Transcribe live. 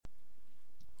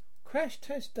Crash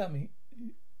test tubbies.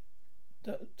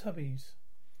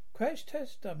 Crash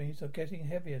test dummies are getting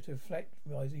heavier to reflect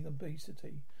rising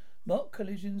obesity. Mock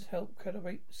collisions help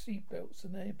calibrate seatbelts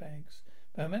and airbags.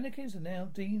 Mannequins are now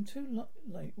deemed too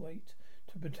lightweight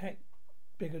to protect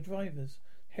bigger drivers.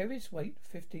 Heaviest weight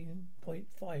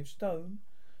 15.5 stone.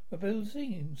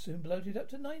 Mobility soon bloated up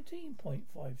to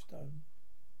 19.5 stone.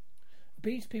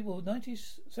 Obese people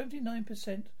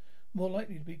 79% more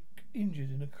likely to be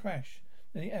injured in a crash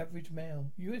than the average male.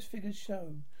 US figures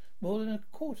show more than a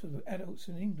quarter of adults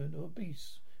in England are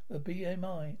obese with a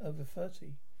BMI over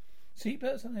 30.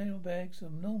 Seatbelts and airbags are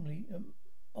normally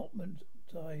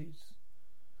optimized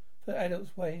for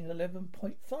adults weighing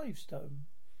 11.5 stone.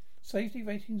 Safety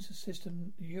ratings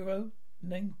system Euro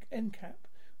NCAP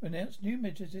announced new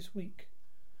measures this week.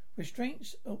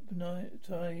 Restraints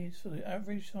optimized for the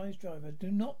average size driver do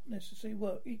not necessarily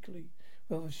work equally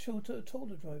with shorter or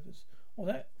taller drivers, or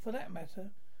that, for that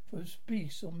matter, for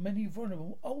obese or many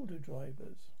vulnerable older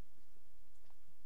drivers.